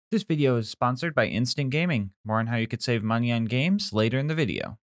This video is sponsored by Instant Gaming. More on how you could save money on games later in the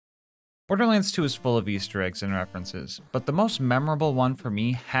video. Borderlands 2 is full of Easter eggs and references, but the most memorable one for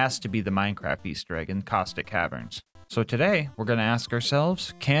me has to be the Minecraft Easter egg in Caustic Caverns. So today, we're going to ask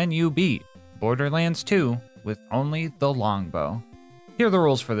ourselves, can you beat Borderlands 2 with only the Longbow? Here are the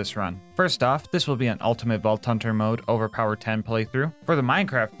rules for this run. First off, this will be an Ultimate Vault Hunter mode Overpower 10 playthrough. For the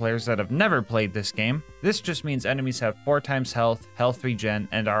Minecraft players that have never played this game, this just means enemies have 4 times health, health regen,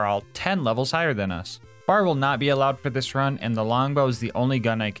 and are all 10 levels higher than us. Fire will not be allowed for this run, and the Longbow is the only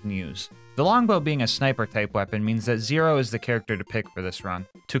gun I can use. The Longbow being a sniper type weapon means that Zero is the character to pick for this run.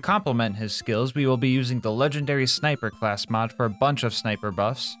 To complement his skills, we will be using the legendary Sniper class mod for a bunch of sniper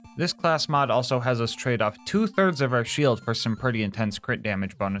buffs. This class mod also has us trade off 2/3 of our shield for some pretty intense crit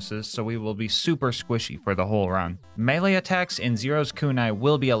damage bonuses, so we will be super squishy for the whole run. Melee attacks in Zero's kunai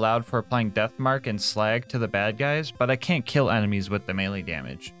will be allowed for applying Deathmark and Slag to the bad guys, but I can't kill enemies with the melee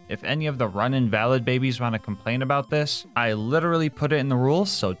damage. If any of the run invalid babies want to complain about this, I literally put it in the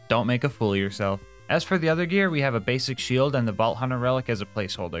rules, so don't make a fool of yourself. As for the other gear, we have a basic shield and the Vault Hunter relic as a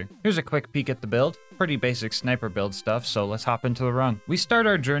placeholder. Here's a quick peek at the build. Pretty basic sniper build stuff, so let's hop into the run. We start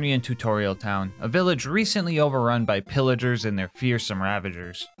our journey in Tutorial Town, a village recently overrun by pillagers and their fearsome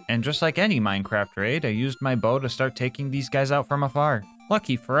ravagers. And just like any Minecraft raid, I used my bow to start taking these guys out from afar.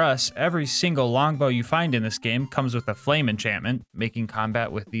 Lucky for us, every single longbow you find in this game comes with a flame enchantment, making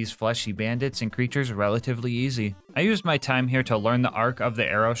combat with these fleshy bandits and creatures relatively easy. I used my time here to learn the arc of the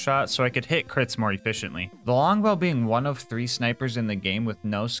arrow shot so I could hit crits more efficiently. The longbow being one of 3 snipers in the game with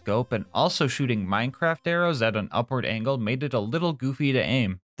no scope and also shooting Minecraft arrows at an upward angle made it a little goofy to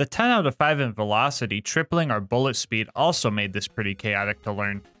aim. The 10 out of 5 in velocity, tripling our bullet speed, also made this pretty chaotic to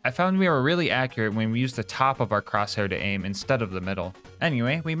learn. I found we were really accurate when we used the top of our crosshair to aim instead of the middle.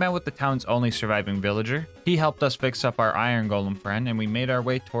 Anyway, we met with the town's only surviving villager. He helped us fix up our iron golem friend, and we made our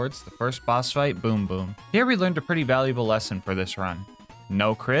way towards the first boss fight, Boom Boom. Here we learned a pretty valuable lesson for this run.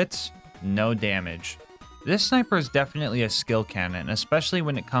 No crits, no damage. This sniper is definitely a skill cannon, especially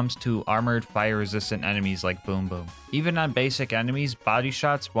when it comes to armored fire-resistant enemies like Boom Boom. Even on basic enemies, body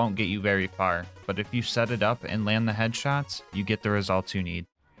shots won't get you very far, but if you set it up and land the headshots, you get the results you need.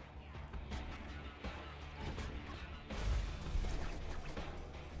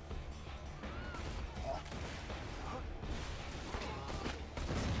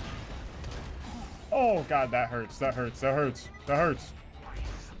 Oh god, that hurts, that hurts, that hurts, that hurts.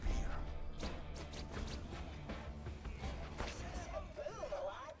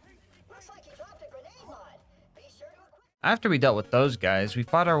 After we dealt with those guys, we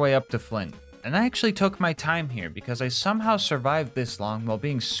fought our way up to Flint. And I actually took my time here because I somehow survived this long while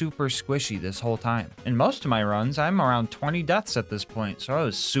being super squishy this whole time. In most of my runs, I'm around 20 deaths at this point, so I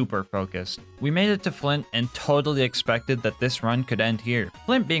was super focused. We made it to Flint and totally expected that this run could end here.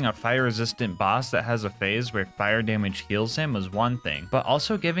 Flint being a fire-resistant boss that has a phase where fire damage heals him was one thing, but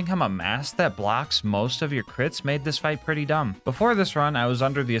also giving him a mask that blocks most of your crits made this fight pretty dumb. Before this run, I was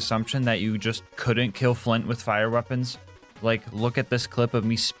under the assumption that you just couldn't kill Flint with fire weapons. Like, look at this clip of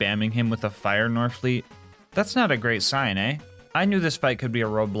me spamming him with a fire Norfleet. That's not a great sign, eh? I knew this fight could be a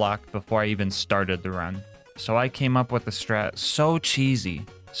roadblock before I even started the run. So I came up with a strat so cheesy,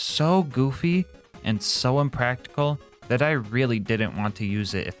 so goofy, and so impractical that I really didn't want to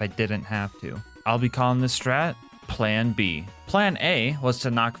use it if I didn't have to. I'll be calling this strat Plan B. Plan A was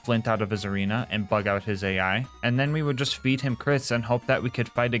to knock Flint out of his arena and bug out his AI, and then we would just feed him crits and hope that we could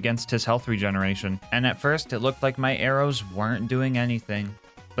fight against his health regeneration. And at first, it looked like my arrows weren't doing anything,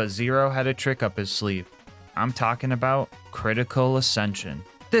 but Zero had a trick up his sleeve. I'm talking about Critical Ascension.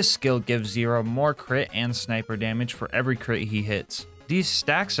 This skill gives Zero more crit and sniper damage for every crit he hits. These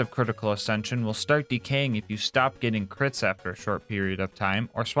stacks of Critical Ascension will start decaying if you stop getting crits after a short period of time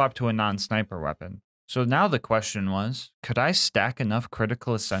or swap to a non-sniper weapon. So now the question was, could I stack enough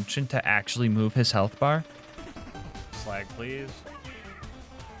Critical Ascension to actually move his health bar? Slag, please.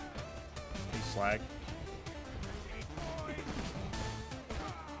 Please slag.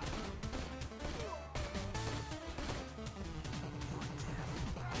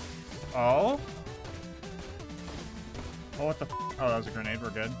 Oh? Oh, what the f? Oh, that was a grenade.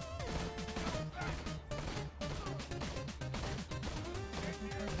 We're good.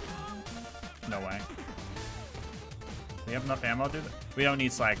 No way. We have enough ammo, dude? We don't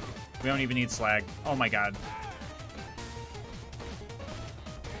need slag. We don't even need slag. Oh my god.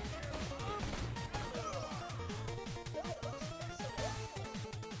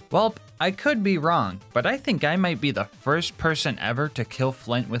 Well, I could be wrong, but I think I might be the first person ever to kill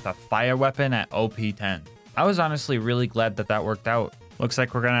Flint with a fire weapon at OP 10. I was honestly really glad that that worked out. Looks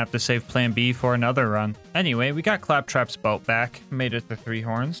like we're gonna have to save plan B for another run. Anyway, we got Claptrap's boat back, made it to 3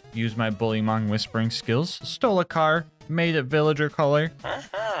 horns, used my Bullymong whispering skills, stole a car, made it villager color,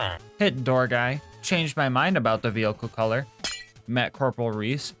 hit door guy, changed my mind about the vehicle color, met Corporal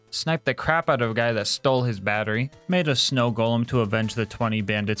Reese, sniped the crap out of a guy that stole his battery, made a snow golem to avenge the 20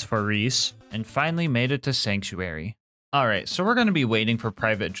 bandits for Reese, and finally made it to Sanctuary. Alright, so we're going to be waiting for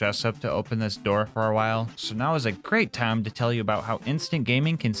Private Jessup to open this door for a while, so now is a great time to tell you about how instant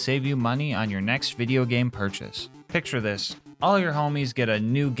gaming can save you money on your next video game purchase. Picture this. All your homies get a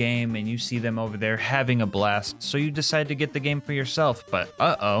new game and you see them over there having a blast, so you decide to get the game for yourself, but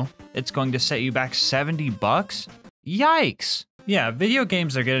uh-oh, it's going to set you back 70 bucks? Yikes! Yeah, video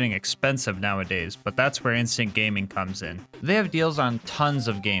games are getting expensive nowadays, but that's where instant gaming comes in. They have deals on tons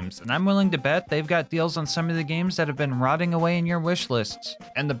of games, and I'm willing to bet they've got deals on some of the games that have been rotting away in your wish lists.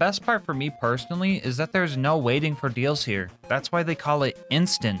 And the best part for me personally is that there's no waiting for deals here. That's why they call it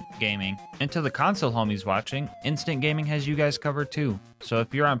instant gaming. And to the console homies watching, instant gaming has you guys covered too. So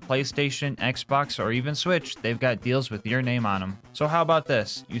if you're on PlayStation, Xbox, or even Switch, they've got deals with your name on them. So how about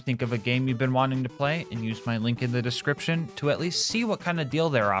this? You think of a game you've been wanting to play and use my link in the description to at least see what kind of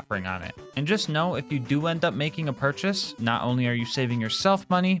deal they're offering on it. And just know if you do end up making a purchase, not only are you saving yourself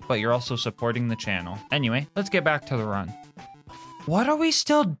money, but you're also supporting the channel. Anyway, let's get back to the run. What are we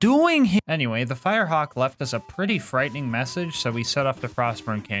still doing here? Anyway, the Firehawk left us a pretty frightening message, so we set off to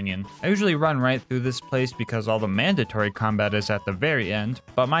Frostburn Canyon. I usually run right through this place because all the mandatory combat is at the very end,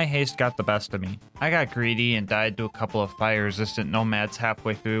 but my haste got the best of me. I got greedy and died to a couple of fire-resistant nomads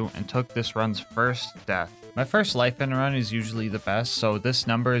halfway through and took this run's first death. My first life in a run is usually the best, so this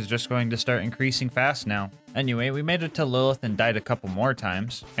number is just going to start increasing fast now. Anyway, we made it to Lilith and died a couple more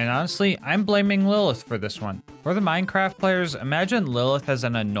times. And honestly, I'm blaming Lilith for this one. For the Minecraft players, imagine Lilith as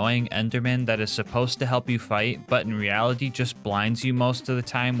an annoying Enderman that is supposed to help you fight, but in reality just blinds you most of the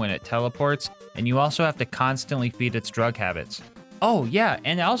time when it teleports, and you also have to constantly feed its drug habits. Oh yeah,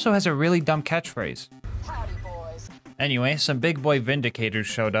 and it also has a really dumb catchphrase. Anyway, some big boy Vindicators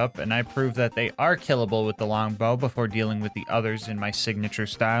showed up, and I proved that they are killable with the Longbow before dealing with the others in my signature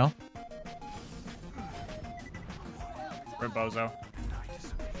style. Bozo.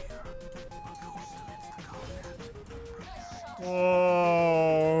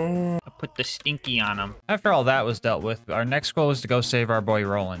 Whoa. I put the stinky on him. After all that was dealt with, our next goal was to go save our boy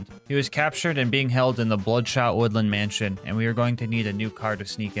Roland. He was captured and being held in the Bloodshot Woodland Mansion, and we were going to need a new car to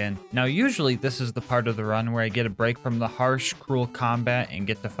sneak in. Now usually this is the part of the run where I get a break from the harsh, cruel combat and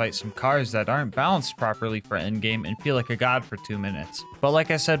get to fight some cars that aren't balanced properly for endgame and feel like a god for 2 minutes. But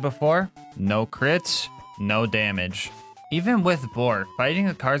like I said before, no crits, no damage. Even with Boar, fighting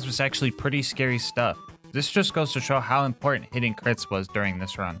the cars was actually pretty scary stuff. This just goes to show how important hitting crits was during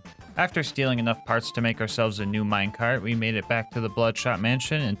this run. After stealing enough parts to make ourselves a new minecart, we made it back to the Bloodshot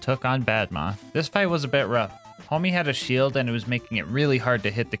Mansion and took on Badma. This fight was a bit rough. Homie had a shield and it was making it really hard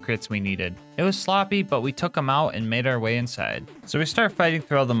to hit the crits we needed. It was sloppy, but we took him out and made our way inside. So we start fighting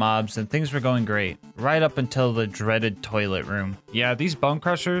through all the mobs and things were going great, right up until the dreaded toilet room. Yeah, these bone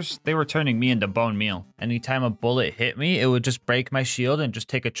crushers, they were turning me into bone meal. Anytime a bullet hit me, it would just break my shield and just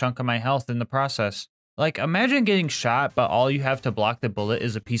take a chunk of my health in the process. Like, imagine getting shot, but all you have to block the bullet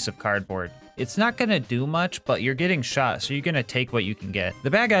is a piece of cardboard. It's not gonna do much, but you're getting shot, so you're gonna take what you can get. The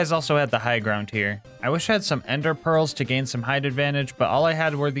bad guys also had the high ground here. I wish I had some ender pearls to gain some height advantage, but all I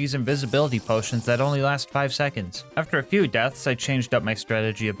had were these invisibility potions that only last 5 seconds. After a few deaths, I changed up my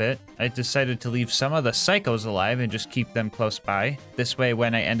strategy a bit. I decided to leave some of the psychos alive and just keep them close by. This way,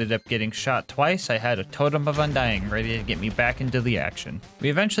 when I ended up getting shot twice, I had a Totem of Undying ready to get me back into the action. We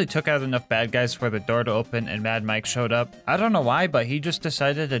eventually took out enough bad guys for the door to open and Mad Mike showed up. I don't know why, but he just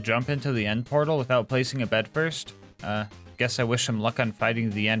decided to jump into the end portal without placing a bed first. Guess I wish him luck on fighting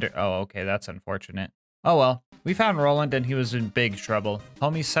the ender. Oh, okay, that's unfortunate. Oh well. We found Roland and he was in big trouble.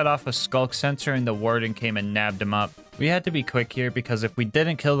 Homie set off a skulk sensor and the warden came and nabbed him up. We had to be quick here because if we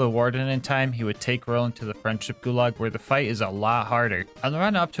didn't kill the warden in time, he would take Roland to the friendship gulag where the fight is a lot harder. On the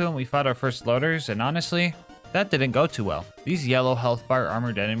run up to him, we fought our first loaders and honestly, that didn't go too well. These yellow health bar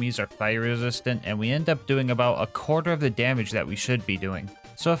armored enemies are fire resistant and we end up doing about a quarter of the damage that we should be doing.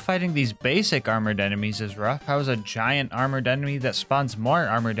 So if fighting these basic armored enemies is rough, how is a giant armored enemy that spawns more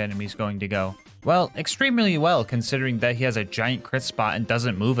armored enemies going to go? Well, extremely well considering that he has a giant crit spot and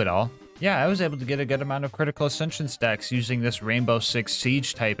doesn't move at all. Yeah, I was able to get a good amount of critical ascension stacks using this Rainbow Six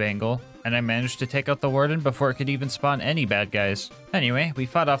Siege type angle, and I managed to take out the warden before it could even spawn any bad guys. Anyway, we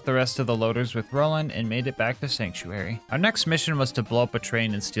fought off the rest of the loaders with Roland and made it back to Sanctuary. Our next mission was to blow up a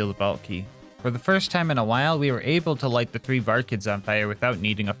train and steal the vault key. For the first time in a while, we were able to light the 3 Varkids on fire without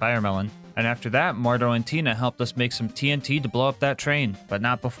needing a firemelon. I And after that, Mordo and Tina helped us make some TNT to blow up that train, but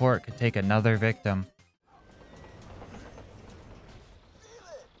not before it could take another victim.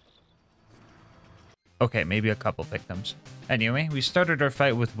 Okay, maybe a couple victims. Anyway, we started our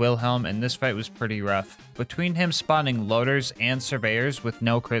fight with Wilhelm, and this fight was pretty rough. Between him spawning loaders and surveyors with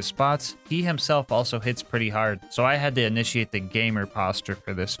no crit spots, he himself also hits pretty hard, so I had to initiate the gamer posture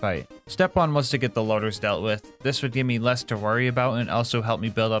for this fight. Step 1 was to get the loaders dealt with. This would give me less to worry about and also help me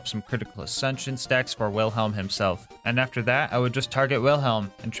build up some critical ascension stacks for Wilhelm himself. And after that, I would just target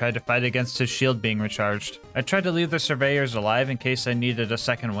Wilhelm and try to fight against his shield being recharged. I tried to leave the surveyors alive in case I needed a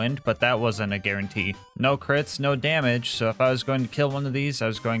second wind, but that wasn't a guarantee. No crits, no damage, so if I was going to kill one of these, I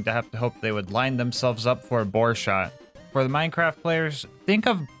was going to have to hope they would line themselves up for a boar shot. For the Minecraft players, think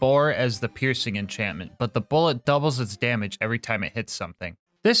of boar as the piercing enchantment, but the bullet doubles its damage every time it hits something.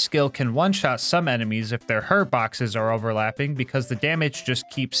 This skill can one-shot some enemies if their hurt boxes are overlapping because the damage just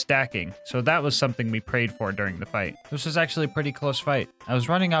keeps stacking, so that was something we prayed for during the fight. This was actually a pretty close fight. I was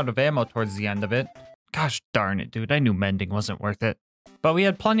running out of ammo towards the end of it. Gosh darn it, dude, I knew mending wasn't worth it. But we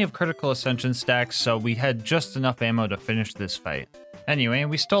had plenty of critical ascension stacks, so we had just enough ammo to finish this fight. Anyway,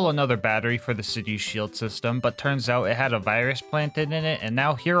 we stole another battery for the city's shield system, but turns out it had a virus planted in it, and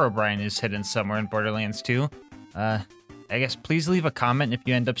now Herobrine is hidden somewhere in Borderlands 2. I guess please leave a comment if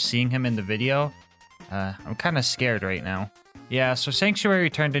you end up seeing him in the video. I'm kind of scared right now. Yeah, so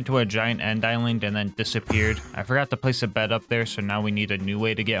Sanctuary turned into a giant end island and then disappeared. I forgot to place a bed up there, so now we need a new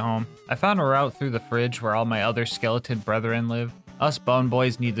way to get home. I found a route through the fridge where all my other skeleton brethren live. Us bone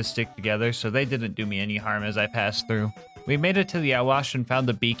boys need to stick together, so they didn't do me any harm as I passed through. We made it to the Outwash and found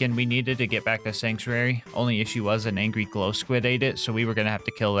the beacon we needed to get back to Sanctuary. Only issue was an angry glow squid ate it, so we were gonna have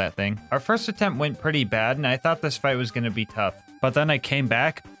to kill that thing. Our first attempt went pretty bad, and I thought this fight was gonna be tough. But then I came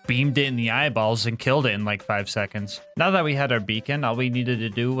back, beamed it in the eyeballs, and killed it in like 5 seconds. Now that we had our beacon, all we needed to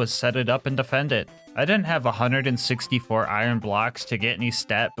do was set it up and defend it. I didn't have 164 iron blocks to get any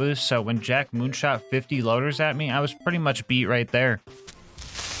stat boosts, so when Jack moonshot 50 loaders at me, I was pretty much beat right there.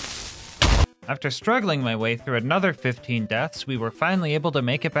 After struggling my way through another 15 deaths, we were finally able to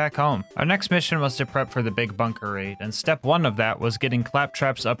make it back home. Our next mission was to prep for the big bunker raid, and step 1 of that was getting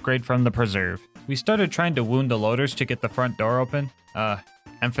Claptrap's upgrade from the preserve. We started trying to wound the loaders to get the front door open.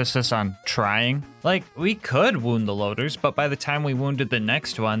 Emphasis on trying. Like, we could wound the loaders, but by the time we wounded the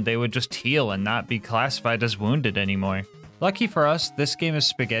next one, they would just heal and not be classified as wounded anymore. Lucky for us, this game is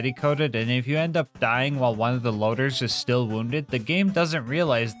spaghetti coded, and if you end up dying while one of the loaders is still wounded, the game doesn't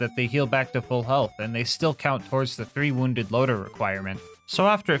realize that they heal back to full health, and they still count towards the 3 wounded loader requirement. So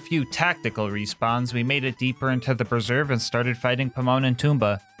after a few tactical respawns, we made it deeper into the preserve and started fighting Pomone and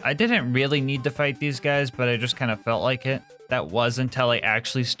Toomba. I didn't really need to fight these guys, but I just kind of felt like it. That was until I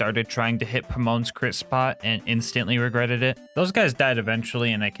actually started trying to hit Pomone's crit spot and instantly regretted it. Those guys died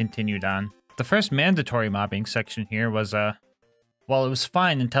eventually, and I continued on. The first mandatory mobbing section here was, well, it was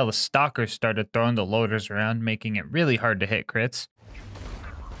fine until the stalkers started throwing the loaders around, making it really hard to hit crits.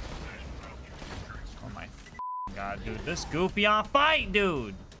 Oh my god, dude, this goofy off fight,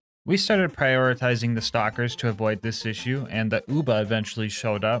 dude! We started prioritizing the stalkers to avoid this issue, and the Uba eventually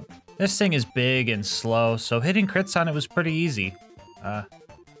showed up. This thing is big and slow, so hitting crits on it was pretty easy.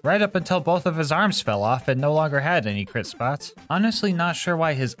 Right up until both of his arms fell off and no longer had any crit spots. Honestly not sure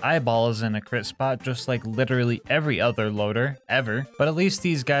why his eyeball is in a crit spot just like literally every other loader, ever. But at least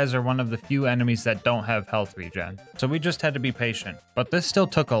these guys are one of the few enemies that don't have health regen. So we just had to be patient. But this still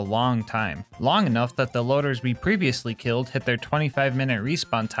took a long time. Long enough that the loaders we previously killed hit their 25-minute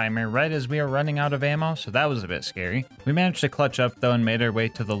respawn timer right as we were running out of ammo, so that was a bit scary. We managed to clutch up though and made our way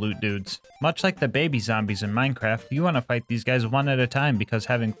to the loot dudes. Much like the baby zombies in Minecraft, you want to fight these guys one at a time because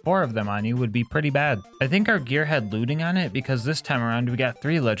having 4 of them on you would be pretty bad. I think our gear had looting on it because this time around we got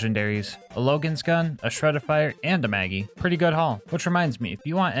 3 legendaries, a Logan's gun, a Shred-a-Fire, and a Maggie. Pretty good haul. Which reminds me, if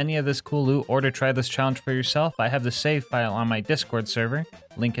you want any of this cool loot or to try this challenge for yourself, I have the save file on my Discord server,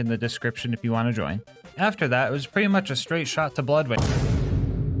 link in the description if you want to join. After that, it was pretty much a straight shot to Bloodwing.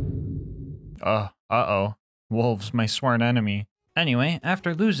 Uh-oh. Wolves, my sworn enemy. Anyway,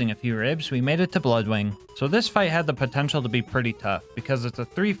 after losing a few ribs, we made it to Bloodwing. So this fight had the potential to be pretty tough, because it's a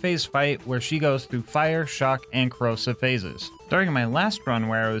 3-phase fight where she goes through fire, shock, and corrosive phases. During my last run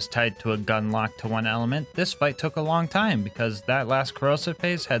where I was tied to a gun lock to one element, this fight took a long time because that last corrosive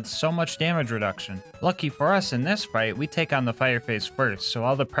phase had so much damage reduction. Lucky for us in this fight, we take on the fire phase first, so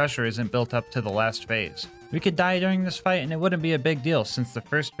all the pressure isn't built up to the last phase. We could die during this fight and it wouldn't be a big deal since the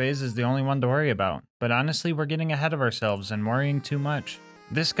first phase is the only one to worry about. But honestly, we're getting ahead of ourselves and worrying too much.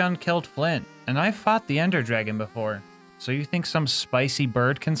 This gun killed Flint, and I fought the Ender Dragon before. So you think some spicy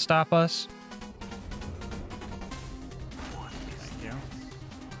bird can stop us? Thank you.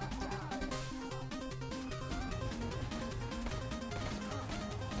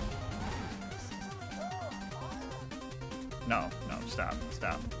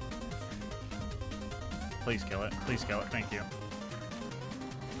 Please kill it. Please kill it. Thank you.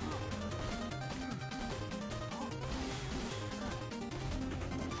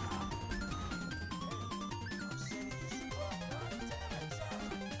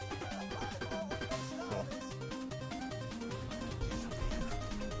 Cool.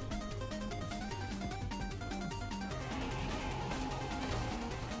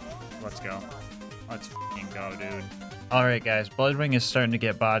 Let's go. Let's fucking go, dude. Alright guys, Bloodwing is starting to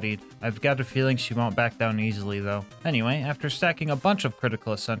get bodied. I've got a feeling she won't back down easily though. Anyway, after stacking a bunch of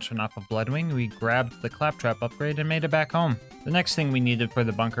critical ascension off of Bloodwing, we grabbed the Claptrap upgrade and made it back home. The next thing we needed for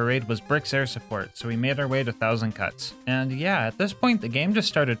the bunker raid was Brick's air support, so we made our way to 1000 Cuts. And yeah, at this point the game just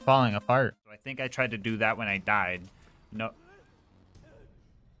started falling apart. I think I tried to do that when I died. No.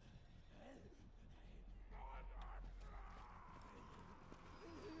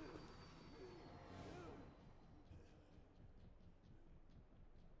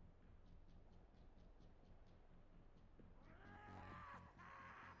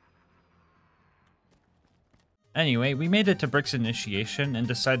 Anyway, we made it to Brick's initiation and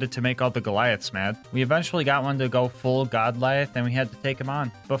decided to make all the Goliaths mad. We eventually got one to go full Godliath and we had to take him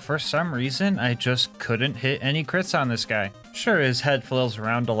on. But for some reason, I just couldn't hit any crits on this guy. Sure, his head flails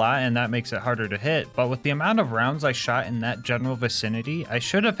around a lot and that makes it harder to hit, but with the amount of rounds I shot in that general vicinity, I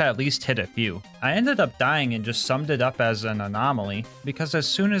should have at least hit a few. I ended up dying and just summed it up as an anomaly, because as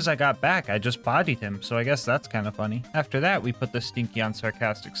soon as I got back, I just bodied him, so I guess that's kind of funny. After that, we put the Stinky on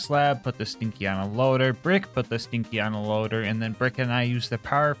Sarcastic Slab, put the Stinky on a loader, Brick put the Stinky on a loader, and then Brick and I used the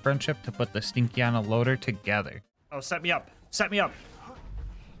power of friendship to put the Stinky on a loader together. Oh, set me up. Set me up.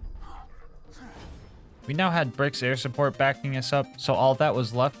 We now had Brick's air support backing us up, so all that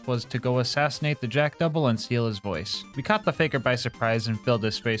was left was to go assassinate the Jack Double and steal his voice. We caught the Faker by surprise and filled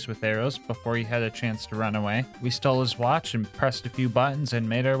his face with arrows before he had a chance to run away. We stole his watch and pressed a few buttons and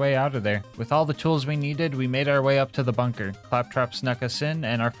made our way out of there. With all the tools we needed, we made our way up to the bunker. Claptrap snuck us in,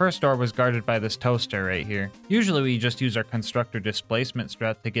 and our first door was guarded by this toaster right here. Usually we just use our constructor displacement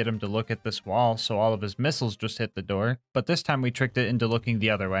strat to get him to look at this wall so all of his missiles just hit the door, but this time we tricked it into looking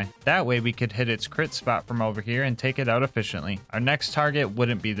the other way. That way we could hit its crit spot from over here and take it out efficiently. Our next target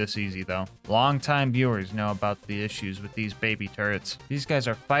wouldn't be this easy though. Long-time viewers know about the issues with these baby turrets. These guys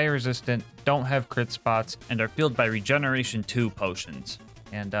are fire resistant, don't have crit spots, and are fueled by Regeneration 2 potions.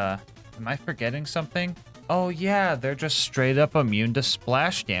 And am I forgetting something? Oh yeah, they're just straight up immune to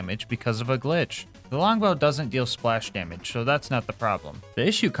splash damage because of a glitch. The Longbow doesn't deal splash damage, so that's not the problem. The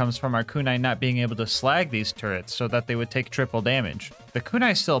issue comes from our kunai not being able to slag these turrets so that they would take triple damage. The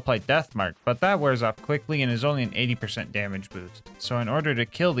kunai still apply Death Mark, but that wears off quickly and is only an 80% damage boost. So in order to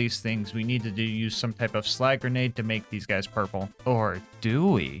kill these things, we needed to use some type of slag grenade to make these guys purple. Or do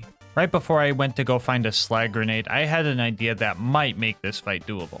we? Right before I went to go find a slag grenade, I had an idea that might make this fight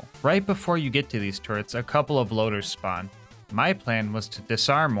doable. Right before you get to these turrets, a couple of loaders spawn. My plan was to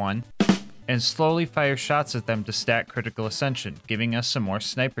disarm one, and slowly fire shots at them to stack critical ascension, giving us some more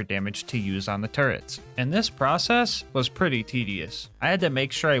sniper damage to use on the turrets. And this process was pretty tedious. I had to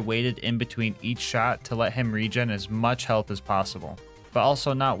make sure I waited in between each shot to let him regen as much health as possible, but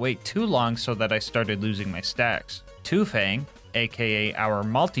also not wait too long so that I started losing my stacks. Two Fang, aka our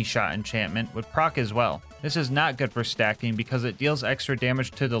multi-shot enchantment, would proc as well. This is not good for stacking because it deals extra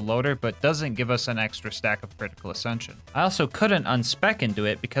damage to the loader but doesn't give us an extra stack of critical ascension. I also couldn't unspec into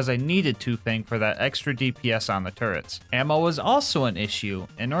it because I needed Two Fang for that extra DPS on the turrets. Ammo was also an issue.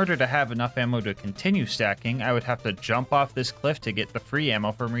 In order to have enough ammo to continue stacking, I would have to jump off this cliff to get the free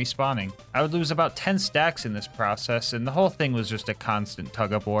ammo from respawning. I would lose about 10 stacks in this process, and the whole thing was just a constant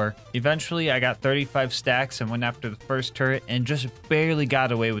tug of war. Eventually I got 35 stacks and went after the first turret and just barely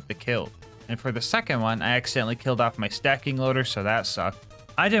got away with the kill. And for the second one, I accidentally killed off my stacking loader, so that sucked.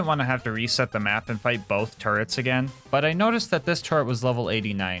 I didn't want to have to reset the map and fight both turrets again, but I noticed that this turret was level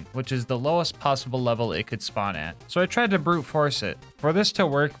 89, which is the lowest possible level it could spawn at, so I tried to brute force it. For this to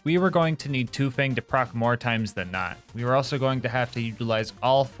work, we were going to need Two Fang to proc more times than not. We were also going to have to utilize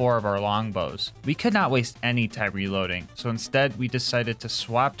all 4 of our longbows. We could not waste any time reloading, so instead we decided to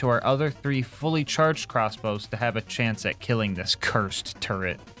swap to our other 3 fully charged crossbows to have a chance at killing this cursed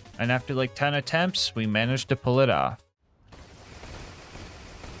turret. And after like 10 attempts, we managed to pull it off.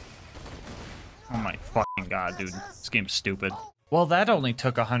 Oh my fucking god, dude. This game's stupid. Well, that only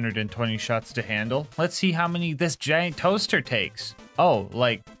took 120 shots to handle. Let's see how many this giant toaster takes. Oh,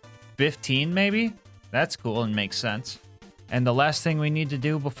 like 15 maybe? That's cool and makes sense. And the last thing we need to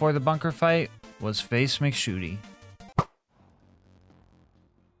do before the bunker fight was face McShooty.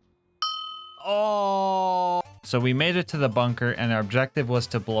 Oh! So we made it to the bunker and our objective was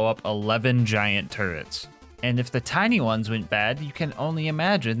to blow up 11 giant turrets. And if the tiny ones went bad, you can only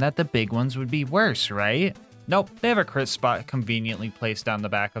imagine that the big ones would be worse, right? Nope, they have a crit spot conveniently placed on the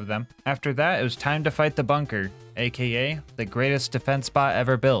back of them. After that, it was time to fight the bunker, aka the greatest defense spot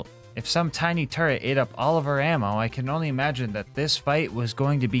ever built. If some tiny turret ate up all of our ammo, I can only imagine that this fight was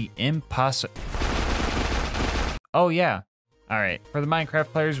going to be impossible. Oh yeah. Alright, for the Minecraft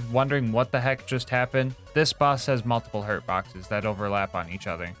players wondering what the heck just happened, this boss has multiple hurt boxes that overlap on each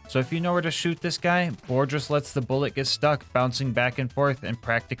other. So if you know where to shoot this guy, Boar just lets the bullet get stuck, bouncing back and forth and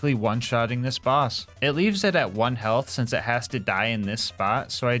practically one-shotting this boss. It leaves it at 1 health since it has to die in this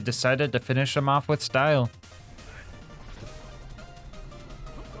spot, so I decided to finish him off with style.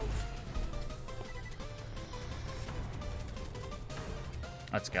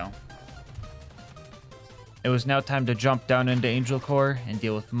 Let's go. It was now time to jump down into Angel Core and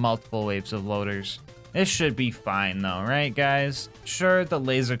deal with multiple waves of loaders. This should be fine though, right guys? Sure, the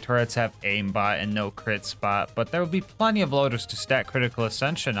laser turrets have aimbot and no crit spot, but there will be plenty of loaders to stack critical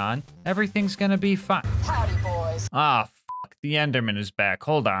ascension on. Everything's gonna be fine. Howdy, boys. Ah, fuck, the Enderman is back,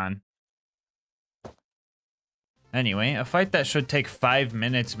 hold on. Anyway, a fight that should take 5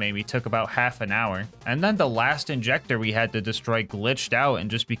 minutes maybe took about half an hour. And then the last injector we had to destroy glitched out and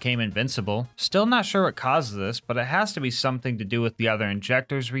just became invincible. Still not sure what caused this, but it has to be something to do with the other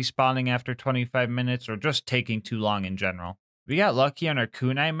injectors respawning after 25 minutes or just taking too long in general. We got lucky and our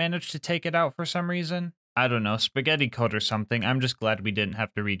Queenite managed to take it out for some reason. I don't know, spaghetti code or something. I'm just glad we didn't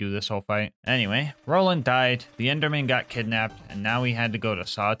have to redo this whole fight. Anyway, Roland died, the Enderman got kidnapped, and now we had to go to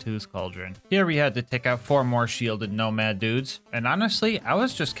Sawtooth Cauldron. Here we had to take out 4 more shielded nomad dudes. And honestly, I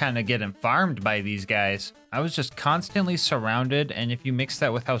was just kind of getting farmed by these guys. I was just constantly surrounded, and if you mix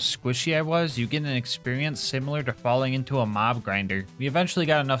that with how squishy I was, you get an experience similar to falling into a mob grinder. We eventually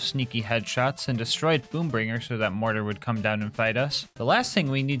got enough sneaky headshots and destroyed Boombringer so that Mortar would come down and fight us. The last thing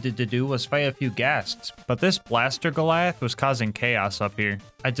we needed to do was fight a few ghasts, but this Blaster Goliath was causing chaos up here.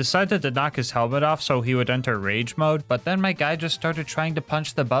 I decided to knock his helmet off so he would enter rage mode, but then my guy just started trying to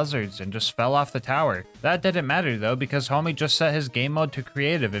punch the buzzards and just fell off the tower. That didn't matter though, because homie just set his game mode to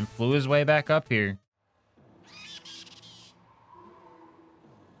creative and flew his way back up here.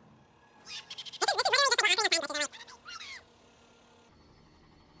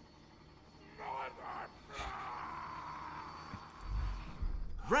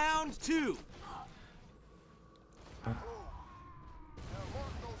 Round 2.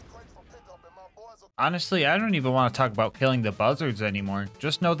 Honestly, I don't even want to talk about killing the buzzards anymore.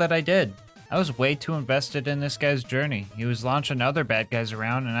 Just know that I did. I was way too invested in this guy's journey. He was launching other bad guys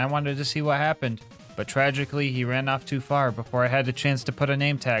around and I wanted to see what happened. But tragically, he ran off too far before I had a chance to put a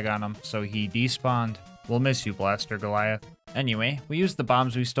name tag on him, so he despawned. We'll miss you, Blaster Goliath. Anyway, we used the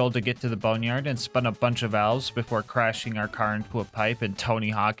bombs we stole to get to the boneyard and spun a bunch of valves before crashing our car into a pipe and Tony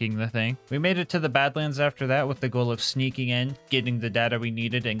Hawking the thing. We made it to the Badlands after that with the goal of sneaking in, getting the data we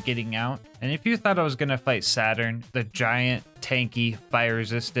needed, and getting out. And if you thought I was gonna fight Saturn, the giant, tanky,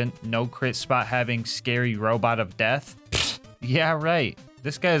 fire-resistant, no crit spot having scary robot of death, yeah, right.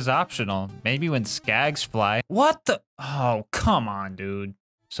 This guy's optional. Maybe when skags fly. What the? Oh, come on, dude.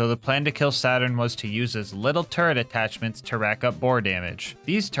 So the plan to kill Saturn was to use his little turret attachments to rack up boar damage.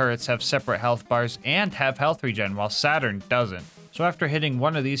 These turrets have separate health bars and have health regen, while Saturn doesn't. So after hitting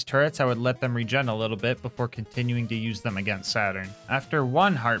one of these turrets, I would let them regen a little bit before continuing to use them against Saturn. After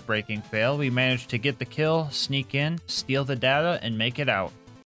one heartbreaking fail, we managed to get the kill, sneak in, steal the data, and make it out.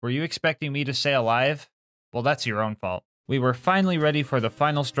 Were you expecting me to stay alive? Well, that's your own fault. We were finally ready for the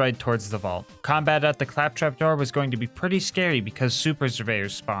final stride towards the vault. Combat at the claptrap door was going to be pretty scary because super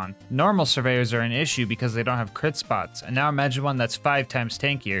surveyors spawn. Normal surveyors are an issue because they don't have crit spots, and now imagine one that's 5 times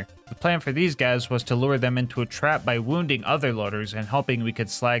tankier. The plan for these guys was to lure them into a trap by wounding other loaders and hoping we could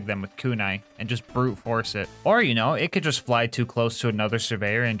slag them with kunai and just brute force it. Or, you know, it could just fly too close to another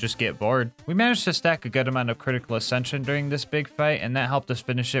surveyor and just get bored. We managed to stack a good amount of critical ascension during this big fight, and that helped us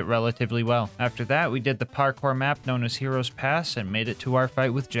finish it relatively well. After that, we did the parkour map known as Heroes Pass and made it to our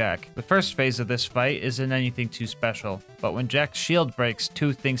fight with Jack. The first phase of this fight isn't anything too special, but when Jack's shield breaks,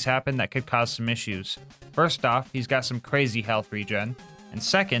 2 things happen that could cause some issues. First off, he's got some crazy health regen. And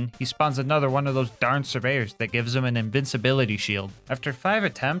second, he spawns another one of those darn surveyors that gives him an invincibility shield. After 5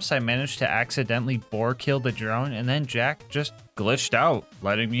 attempts, I managed to accidentally boar kill the drone, and then Jack just glitched out,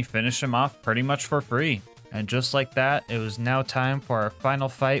 letting me finish him off pretty much for free. And just like that, it was now time for our final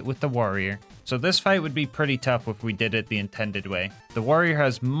fight with the warrior. So this fight would be pretty tough if we did it the intended way. The warrior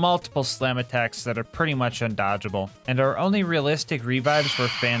has multiple slam attacks that are pretty much undodgeable, and our only realistic revives were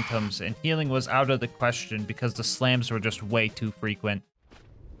phantoms, and healing was out of the question because the slams were just way too frequent.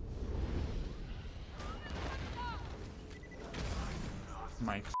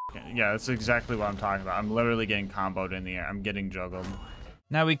 My Yeah, that's exactly what I'm talking about. I'm literally getting comboed in the air. I'm getting juggled.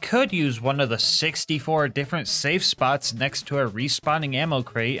 Now we could use one of the 64 different safe spots next to a respawning ammo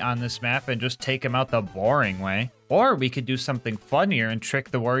crate on this map and just take him out the boring way. Or we could do something funnier and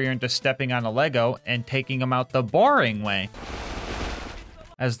trick the warrior into stepping on a Lego and taking him out the boring way.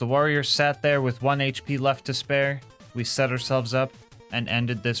 As the warrior sat there with 1 HP left to spare, we set ourselves up and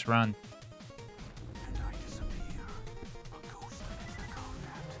ended this run.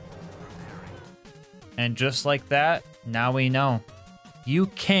 And just like that, now we know. You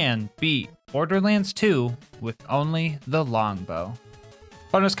can beat Borderlands 2 with only the Longbow.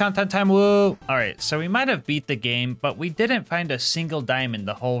 Bonus content time, woo! Alright, so we might have beat the game, but we didn't find a single diamond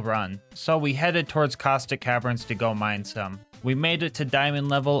the whole run. So we headed towards Caustic Caverns to go mine some. We made it to diamond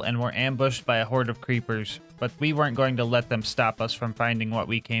level and were ambushed by a horde of creepers, but we weren't going to let them stop us from finding what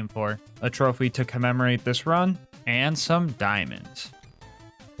we came for. A trophy to commemorate this run, and some diamonds.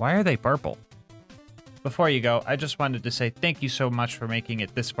 Why are they purple? Before you go, I just wanted to say thank you so much for making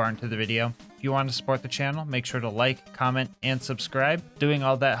it this far into the video. If you want to support the channel, make sure to like, comment, and subscribe. Doing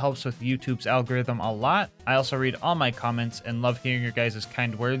all that helps with YouTube's algorithm a lot. I also read all my comments and love hearing your guys'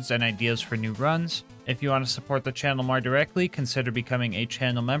 kind words and ideas for new runs. If you want to support the channel more directly, consider becoming a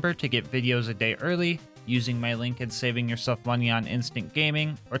channel member to get videos a day early, using my link and saving yourself money on instant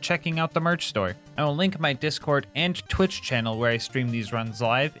gaming, or checking out the merch store. I will link my Discord and Twitch channel where I stream these runs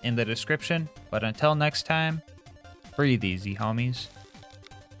live in the description. But until next time, breathe easy, homies.